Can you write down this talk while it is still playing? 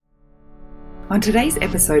On today's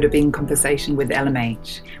episode of In Conversation with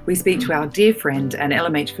LMH, we speak to our dear friend and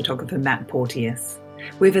LMH photographer Matt Porteous.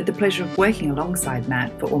 We've had the pleasure of working alongside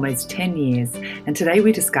Matt for almost 10 years, and today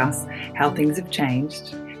we discuss how things have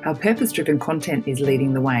changed, how purpose-driven content is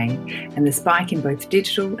leading the way, and the spike in both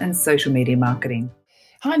digital and social media marketing.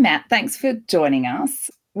 Hi Matt, thanks for joining us.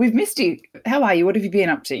 We've missed you. How are you? What have you been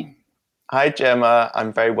up to? Hi Gemma,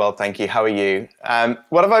 I'm very well, thank you. How are you?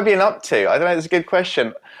 What have I been up to? I don't know, it's a good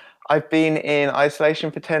question. I've been in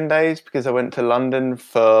isolation for 10 days because I went to London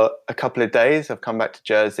for a couple of days. I've come back to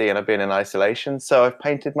Jersey and I've been in isolation. So I've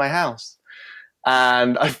painted my house,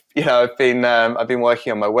 and I've been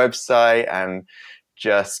working on my website and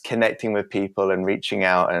just connecting with people and reaching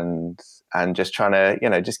out and just trying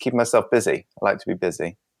to, just keep myself busy. I like to be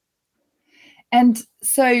busy. And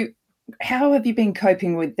so how have you been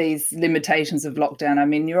coping with these limitations of lockdown? I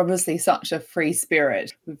mean, you're obviously such a free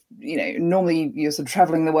spirit. Normally you're sort of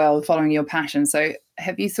traveling the world, following your passion. So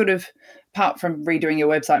have you sort of, apart from redoing your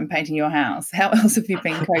website and painting your house, how else have you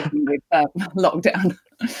been coping with lockdown?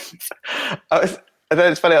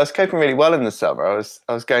 It's funny, I was coping really well in the summer. I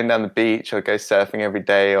was going down the beach, I'd go surfing every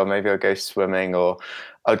day, or maybe I'd go swimming, or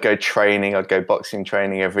I'd go training, I'd go boxing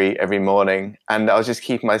training every morning. And I was just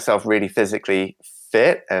keeping myself really physically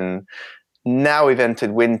fit. And now we've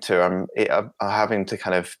entered winter, I'm having to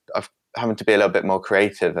be a little bit more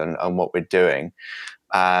creative on what we're doing.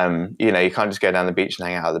 You can't just go down the beach and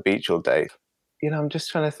hang out at the beach all day. I'm just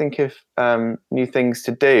trying to think of new things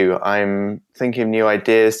to do. I'm thinking of new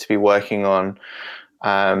ideas to be working on.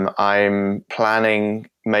 I'm planning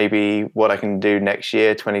maybe what I can do next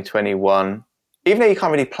year, 2021. Even though you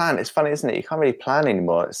can't really plan, it's funny, isn't it? You can't really plan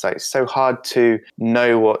anymore. It's like so hard to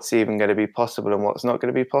know what's even going to be possible and what's not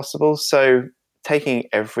going to be possible. So taking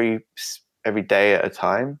every day at a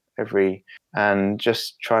time, and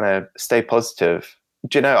just trying to stay positive.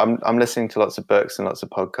 Do you know, I'm listening to lots of books and lots of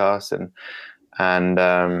podcasts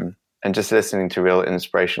and just listening to real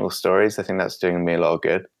inspirational stories. I think that's doing me a lot of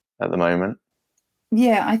good at the moment.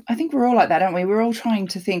 Yeah, I think we're all like that, aren't we? We're all trying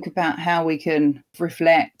to think about how we can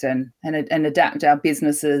reflect and adapt our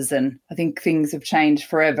businesses. And I think things have changed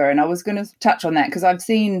forever. And I was going to touch on that because I've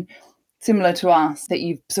seen, similar to us, that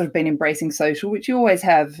you've sort of been embracing social, which you always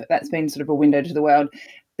have. That's been sort of a window to the world,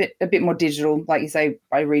 a bit more digital, like you say,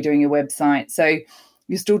 by redoing your website. So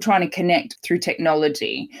you're still trying to connect through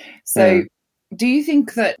technology. So do you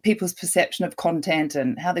think that people's perception of content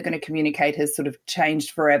and how they're going to communicate has sort of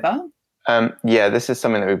changed forever? Yeah, this is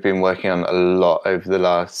something that we've been working on a lot over the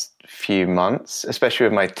last few months, especially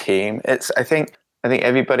with my team. I think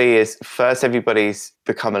everybody's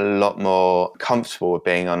become a lot more comfortable with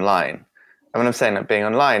being online. And when I'm saying that being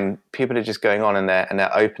online, people are just going on and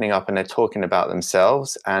they're opening up and they're talking about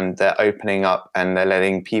themselves, and they're opening up and they're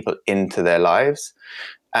letting people into their lives,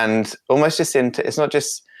 and almost just it's not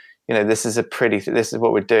just, this is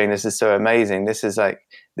what we're doing. This is so amazing. This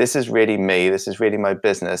is really me. This is really my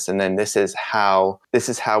business. And then this is how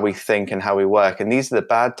we think and how we work. And these are the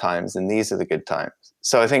bad times and these are the good times.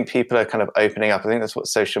 So I think people are kind of opening up. I think that's what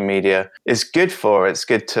social media is good for. It's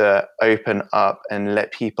good to open up and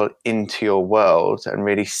let people into your world and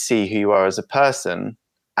really see who you are as a person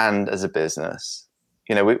and as a business.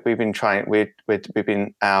 We've been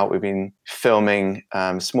filming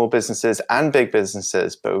small businesses and big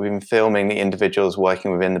businesses, but we've been filming the individuals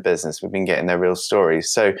working within the business. We've been getting their real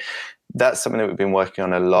stories. So that's something that we've been working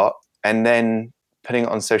on a lot. And then putting it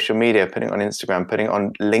on social media, putting it on Instagram, putting it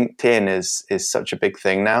on LinkedIn is such a big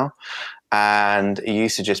thing now. And it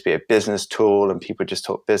used to just be a business tool and people just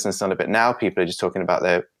talk business on it. But now people are just talking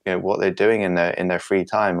about what they're doing in their free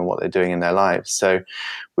time and what they're doing in their lives. So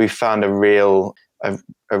we've found a real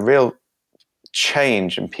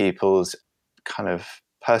change in people's kind of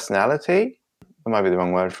personality. That might be the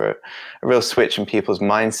wrong word for it. A real switch in people's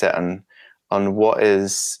mindset on what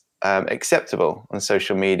is acceptable on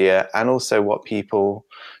social media, and also what people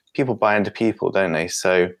buy into people, don't they?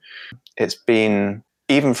 So it's been,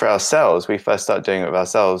 even for ourselves, we first started doing it with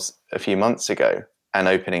ourselves a few months ago and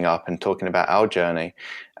opening up and talking about our journey.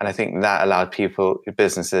 And I think that allowed people,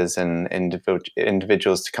 businesses and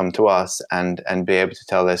individuals to come to us and be able to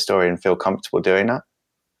tell their story and feel comfortable doing that.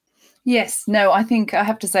 Yes. No, I think I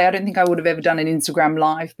have to say, I don't think I would have ever done an Instagram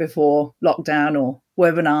live before lockdown, or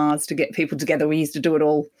webinars to get people together. We used to do it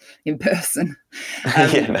all in person. I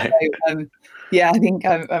think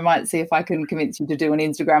I might see if I can convince you to do an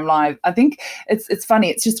Instagram live. I think it's funny.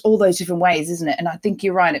 It's just all those different ways, isn't it? And I think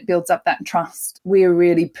you're right. It builds up that trust. We're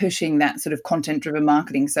really pushing that sort of content-driven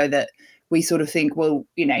marketing so that we sort of think, well,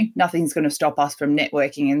 nothing's going to stop us from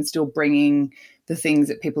networking and still bringing the things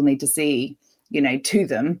that people need to see, to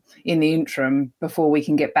them in the interim before we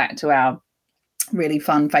can get back to our really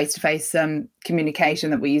fun face-to-face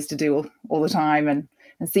communication that we used to do all the time, and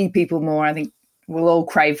see people more. I think we'll all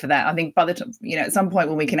crave for that. I think by the time, at some point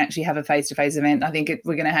when we can actually have a face-to-face event, I think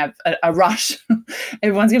we're going to have a rush.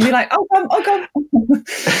 Everyone's going to be like, oh come.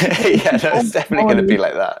 Yeah, no, it's definitely going to be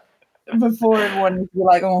like that. Before everyone will be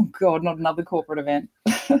like, oh God, not another corporate event.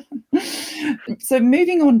 So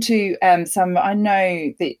moving on to some, I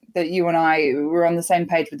know that you and I were on the same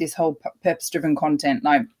page with this whole purpose-driven content.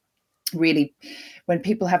 Like, really, when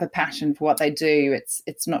people have a passion for what they do,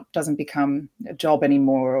 it's not, doesn't become a job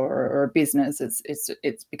anymore, or a business.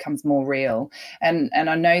 It becomes more real. And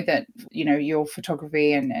I know that your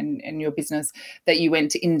photography and your business, that you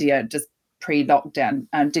went to India just pre-lockdown,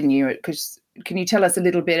 didn't you? Can you tell us a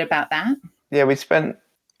little bit about that? Yeah, we spent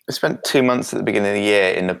 2 months at the beginning of the year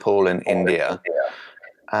in Nepal and India.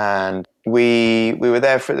 And we were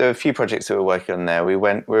there were a few projects that we were working on there. We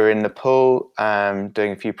were in Nepal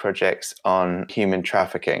doing a few projects on human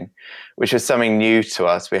trafficking, which was something new to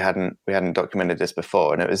us. We hadn't documented this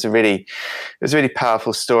before, and it was a really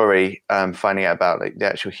powerful story, finding out about like the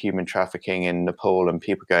actual human trafficking in Nepal and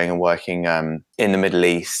people going and working in the Middle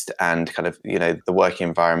East, and kind of the working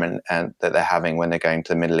environment that they're having when they're going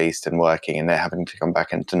to the Middle East and working, and they're having to come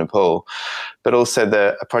back into Nepal. But also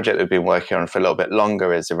a project we've been working on for a little bit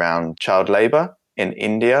longer is around child labor in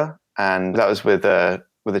India, and that was with a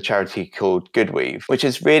charity called Goodweave, which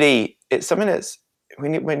is really, it's something that's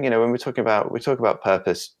when we talk about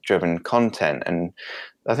purpose-driven content, and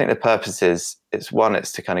I think the purpose is, it's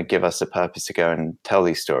to kind of give us a purpose to go and tell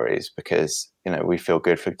these stories, because we feel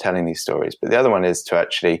good for telling these stories. But the other one is to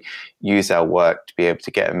actually use our work to be able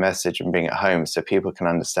to get a message and bring it home so people can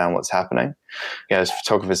understand what's happening. As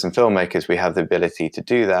photographers and filmmakers, we have the ability to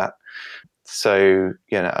do that. So,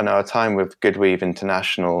 in our time with Goodweave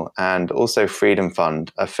International and also Freedom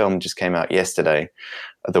Fund, a film just came out yesterday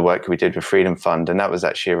of the work we did with Freedom Fund, and that was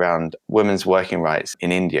actually around women's working rights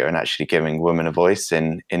in India and actually giving women a voice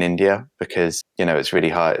in India, because, it's really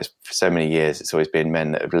hard. For so many years, it's always been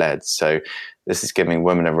men that have led. So this is giving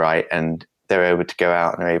women a right, and they're able to go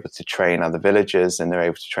out and they're able to train other villagers, and they're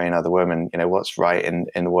able to train other women, what's right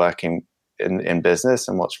in working in business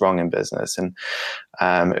and what's wrong in business. And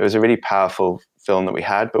it was a really powerful film that we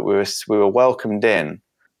had, but we were welcomed in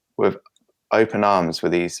with open arms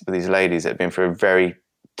with these ladies that had been through a very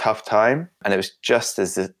tough time. And it was just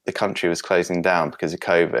as the country was closing down because of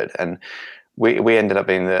COVID, and we ended up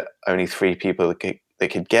being the only 3 people that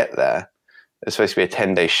could get there. It was supposed to be a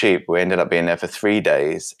 10-day shoot. We ended up being there for 3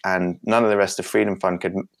 days, and none of the rest of Freedom Fund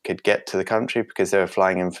could get to the country because they were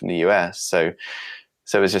flying in from the US. So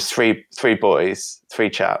it was just three boys, 3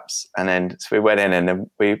 chaps, and then so we went in and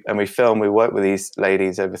we filmed. We worked with these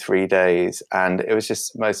ladies over 3 days, and it was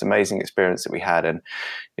just the most amazing experience that we had. And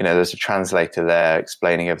there was a translator there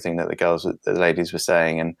explaining everything that the ladies were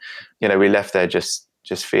saying, and we left there just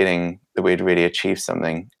feeling that we'd really achieved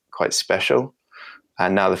something quite special.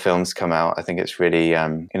 And now the film's come out, I think it's really,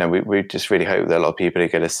 we just really hope that a lot of people are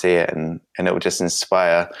going to see it, and it will just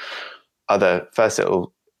inspire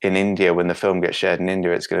in India, when the film gets shared in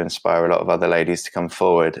India, it's going to inspire a lot of other ladies to come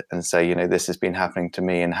forward and say, this has been happening to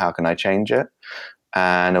me, and how can I change it?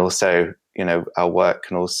 And also, our work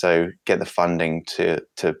can also get the funding to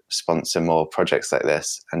sponsor more projects like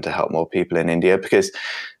this and to help more people in India, because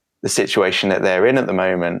the situation that they're in at the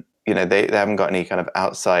moment, they haven't got any kind of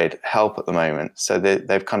outside help at the moment. So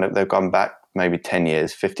they've gone back maybe 10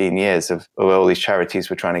 years, 15 years of where all these charities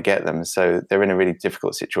were trying to get them. So they're in a really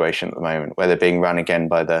difficult situation at the moment, where they're being run again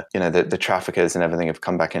by the traffickers, and everything have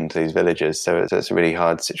come back into these villages. So it's a really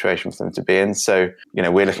hard situation for them to be in. So,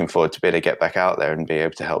 we're looking forward to be able to get back out there and be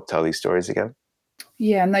able to help tell these stories again.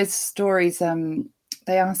 Yeah, and those stories,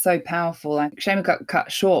 they are so powerful. Shame it got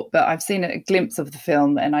cut short, but I've seen a glimpse of the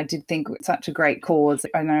film, and I did think it's such a great cause.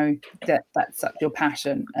 I know that's such your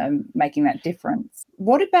passion, making that difference.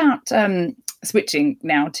 What about switching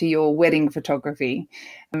now to your wedding photography?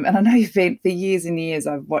 And I know you've been, for years and years,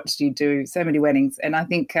 I've watched you do so many weddings, and I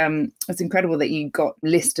think it's incredible that you got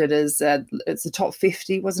listed as it's the top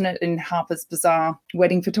 50, wasn't it, in Harper's Bazaar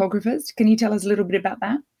wedding photographers. Can you tell us a little bit about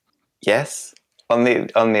that? Yes. On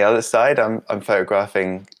the other side, I'm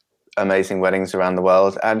photographing amazing weddings around the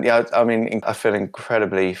world, and I feel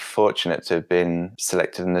incredibly fortunate to have been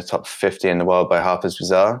selected in the top 50 in the world by Harper's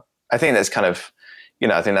Bazaar. I think that's kind of,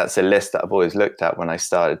 I think that's a list that I've always looked at when I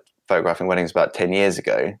started photographing weddings about 12 years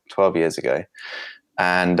ago,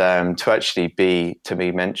 and to actually be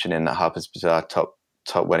mentioned in the Harper's Bazaar top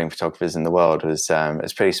wedding photographers in the world was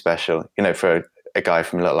it's pretty special, for a guy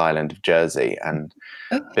from little island of Jersey, and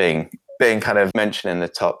being kind of mentioned in the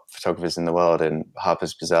top photographers in the world in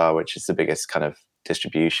Harper's Bazaar, which is the biggest kind of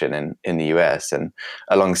distribution in the US, and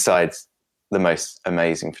alongside the most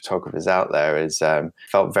amazing photographers out there, is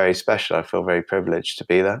felt very special. I feel very privileged to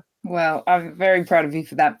be there. Well, I'm very proud of you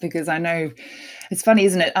for that, because I know it's funny,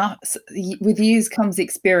 isn't it? With years comes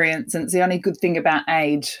experience, and it's the only good thing about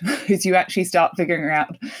age is you actually start figuring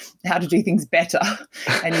out how to do things better,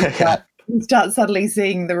 and you start suddenly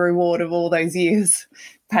seeing the reward of all those years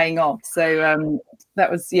paying off. So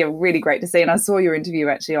that was really great to see, and I saw your interview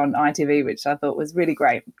actually on ITV, which I thought was really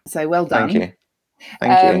great. So well done.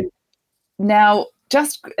 Thank you. Now,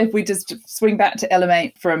 just if we just swing back to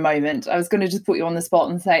Elevate for a moment, I was going to just put you on the spot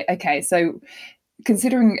and say, okay, so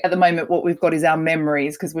considering at the moment what we've got is our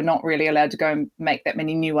memories, because we're not really allowed to go and make that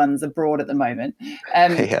many new ones abroad at the moment.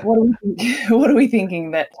 What are we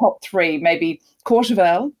thinking that top three, maybe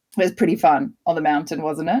Courchevel was pretty fun on the mountain,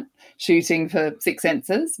 wasn't it? Shooting for Six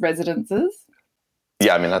Senses residences.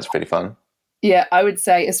 Yeah, I mean, that's pretty fun. Yeah, I would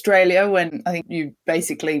say Australia, when I think you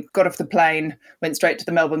basically got off the plane, went straight to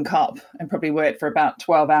the Melbourne Cup, and probably worked for about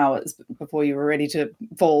 12 hours before you were ready to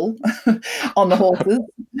fall on the horses.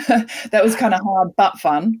 That was kind of hard but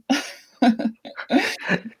fun.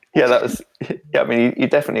 Yeah, that was. Yeah, I mean, you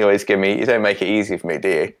definitely always give me. You don't make it easy for me, do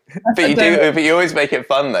you? But you do. But you always make it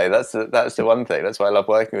fun, though. That's the one thing. That's why I love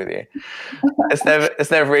working with you. It's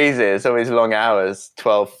never easy. It's always long hours,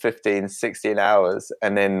 12, 15, 16 hours,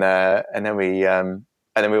 and then we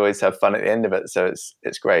always have fun at the end of it. So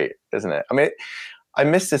it's great, isn't it? I mean, I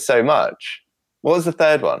miss this so much. What was the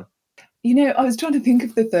third one? I was trying to think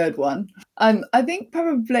of the third one. I think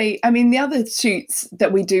probably, the other shoots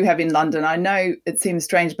that we do have in London, I know it seems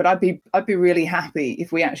strange, but I'd be really happy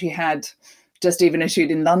if we actually had just even a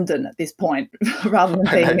shoot in London at this point, rather than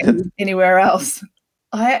being anywhere else.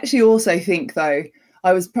 I actually also think, though,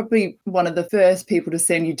 I was probably one of the first people to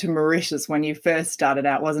send you to Mauritius when you first started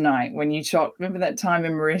out, wasn't I? When you shot, remember that time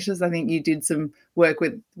in Mauritius? I think you did some work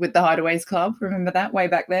with the Hideaways Club. Remember that way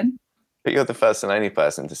back then? But you're the first and only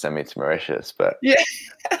person to send me to Mauritius. But yeah.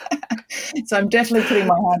 So I'm definitely putting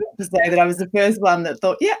my hand up to say that I was the first one that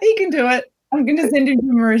thought, yeah, he can do it. I'm going to send him to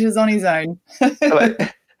Mauritius on his own.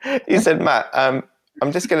 You said, Matt, I'm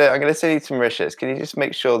going to send you to Mauritius. Can you just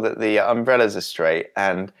make sure that the umbrellas are straight,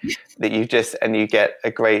 and that you get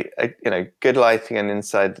a great, good lighting and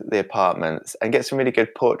inside the apartments, and get some really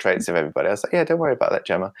good portraits of everybody? I was like, yeah, don't worry about that,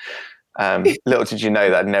 Gemma. Little did you know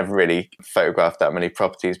that I'd never really photographed that many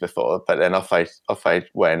properties before, but then off I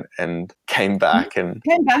went and came back and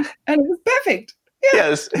it was perfect.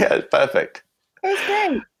 It's perfect. It was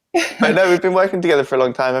great. But no, we've been working together for a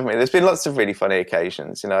long time, haven't we? There's been lots of really funny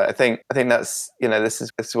occasions. I think that's this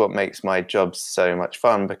is what makes my job so much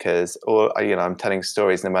fun, because I'm telling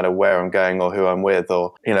stories no matter where I'm going or who I'm with,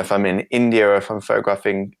 or if I'm in India or if I'm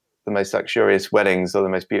photographing the most luxurious weddings or the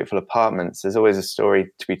most beautiful apartments, there's always a story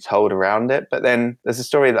to be told around it. But then there's a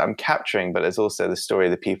story that I'm capturing, but there's also the story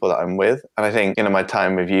of the people that I'm with. And I think, my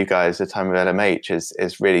time with you guys, the time with LMH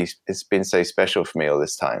it's been so special for me all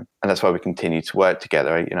this time. And that's why we continue to work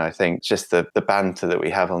together. I think just the banter that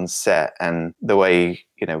we have on set, and the way,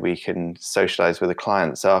 we can socialize with the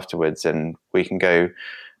clients afterwards, and we can go,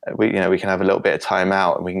 we can have a little bit of time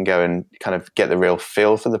out, and we can go and kind of get the real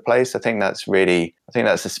feel for the place. I think that's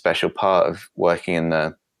a special part of working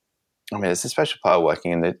it's a special part of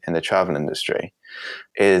working in the travel industry.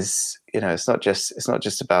 Is it's not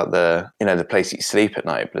just about the place you sleep at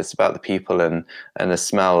night, but it's about the people and the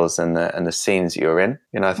smells and the scenes that you're in.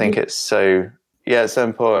 I think it's so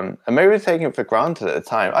important, and maybe we're taking it for granted at the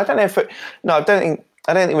time. I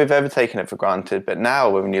don't think we've ever taken it for granted, but now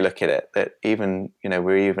when you look at it, that even,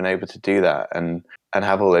 we're even able to do that and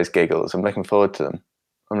have all those giggles. I'm looking forward to them.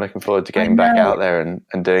 I'm looking forward to getting back out there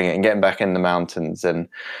and doing it, and getting back in the mountains, and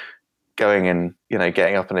going and,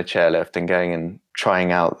 getting up on a chairlift and going and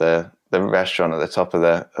trying out the restaurant at the top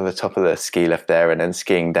of the ski lift there, and then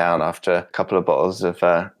skiing down after a couple of bottles of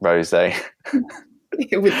rosé.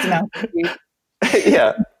 With some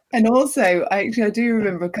yeah. And also, I do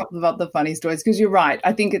remember a couple of other funny stories, because you're right.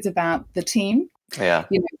 I think it's about the team. Yeah.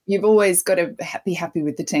 You've always got to be happy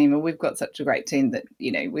with the team, and we've got such a great team that,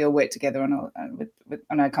 we all work together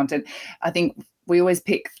on our content. I think we always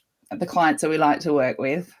pick the clients that we like to work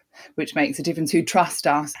with, which makes a difference, who trust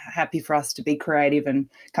us, happy for us to be creative and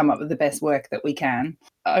come up with the best work that we can.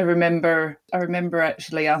 I remember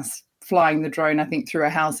actually us flying the drone, I think, through a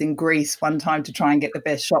house in Greece one time to try and get the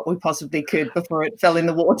best shot we possibly could before it fell in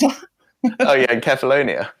the water. Oh yeah, in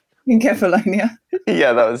Kefalonia. In Kefalonia.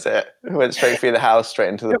 Yeah, that was it. We went straight through the house, straight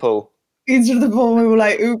into the pool. Into the pool, we were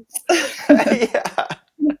like, oops. Yeah.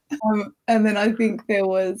 And then I think there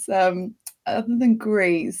was, other than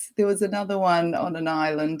Greece, there was another one on an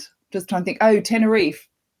island. Just trying to think. Oh, Tenerife.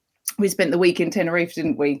 We spent the week in Tenerife,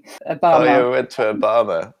 didn't we? Oh, yeah, Obama. we went to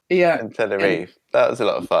Obama Yeah. in And Tenerife. That was a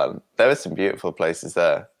lot of fun. There were some beautiful places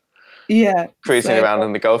there. yeah. Cruising So around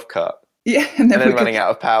in the golf cart yeah, and and then we then could running out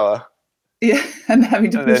of power yeah, and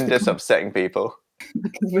having to and push then the just upsetting people.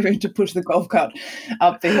 because we had to push the golf cart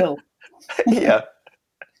up the hill. Yeah.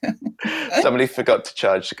 Somebody forgot to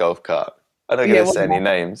charge the golf cart. I'm not Yeah, going to say any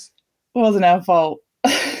names. wasn't our fault.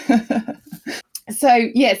 So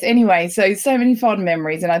yes, anyway, so many fond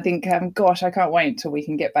memories, and I think, gosh, I can't wait till we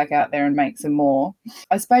can get back out there and make some more.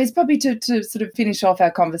 I suppose probably to sort of finish off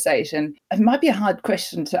our conversation, it might be a hard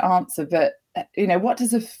question to answer, but what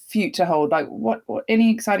does the future hold? Like, what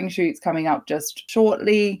any exciting shoots coming up just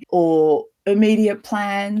shortly, or immediate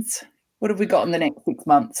plans? What have we got in the next 6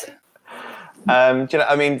 months?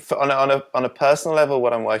 I mean, on a personal level,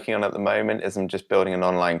 what I'm working on at the moment is I'm just building an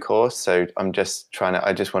online course. So I just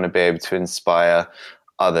want to be able to inspire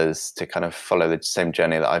others to kind of follow the same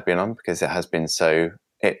journey that I've been on, because it has been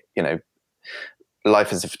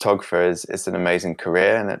life as a photographer is an amazing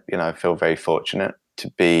career, and I feel very fortunate to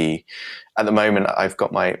be. At the moment, I've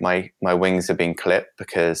got my wings are being clipped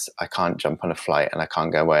because I can't jump on a flight and I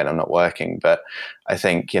can't go away and I'm not working. But I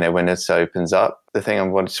think when this opens up, the thing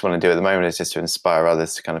just want to do at the moment is just to inspire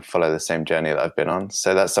others to kind of follow the same journey that I've been on.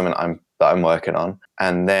 So that's something I'm working on.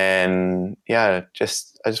 And then I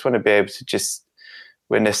just want to be able to just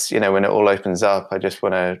when it all opens up, I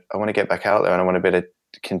want to get back out there, and I want to be able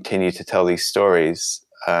to continue to tell these stories,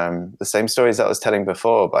 the same stories that I was telling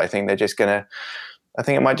before. But I think I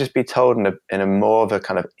think it might just be told in a more of a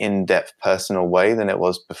kind of in-depth personal way than it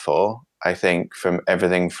was before. I think from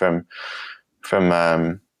everything from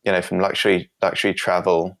luxury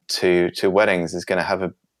travel to weddings is going to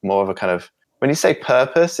have more of a kind of, when you say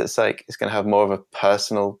purpose, it's like it's going to have more of a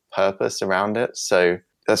personal purpose around it. So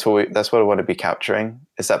that's what I want to be capturing,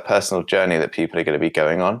 is that personal journey that people are going to be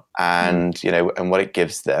going on, and and what it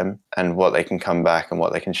gives them, and what they can come back and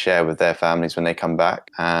what they can share with their families when they come back,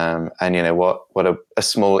 and what a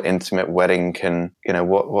small intimate wedding can,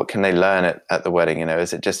 what can they learn at the wedding?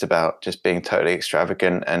 Is it just about just being totally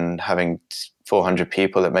extravagant and having 400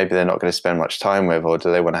 people that maybe they're not going to spend much time with, or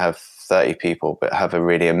do they want to have 30 people but have a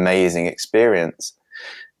really amazing experience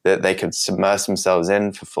that they could submerge themselves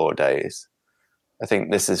in for 4 days? I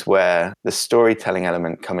think this is where the storytelling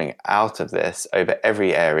element coming out of this over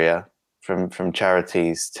every area, from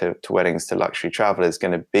charities to weddings to luxury travel, is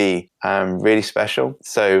going to be really special.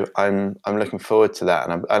 So I'm looking forward to that,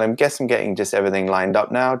 and I guess I'm getting just everything lined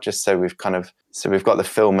up now, just so we've got the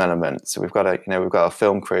film element, so we've got our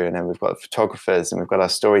film crew, and then we've got photographers, and we've got our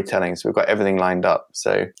storytelling, so we've got everything lined up.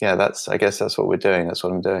 So yeah, I guess that's what we're doing. That's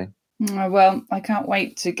what I'm doing. Well, I can't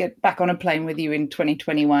wait to get back on a plane with you in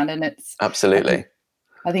 2021, and it's absolutely.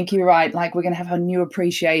 I think you're right. Like, we're going to have a new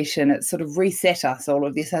appreciation. It's sort of reset us, all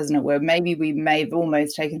of this, hasn't it? Where maybe we may have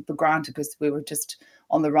almost taken for granted because we were just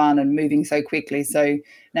on the run and moving so quickly. So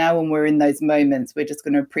now when we're in those moments, we're just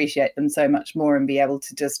going to appreciate them so much more and be able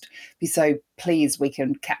to just be so pleased we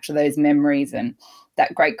can capture those memories and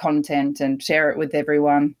that great content and share it with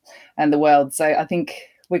everyone and the world. So I think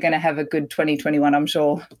we're going to have a good 2021, I'm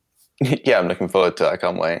sure. Yeah, I'm looking forward to it. I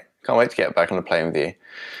can't wait. Can't wait to get back on the plane with you.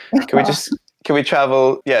 Can we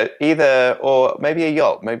travel? Yeah, either, or maybe a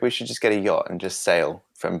yacht. Maybe we should just get a yacht and just sail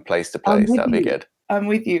from place to place. That'd be good. I'm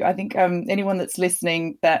with you. I think anyone that's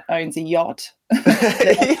listening that owns a yacht,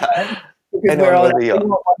 yeah. because we're all going to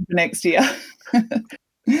want one for next year.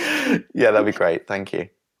 Yeah, that'd be great. Thank you.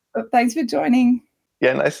 Thanks for joining.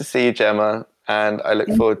 Yeah, nice to see you, Gemma. And I look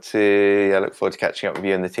forward to catching up with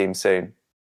you and the team soon.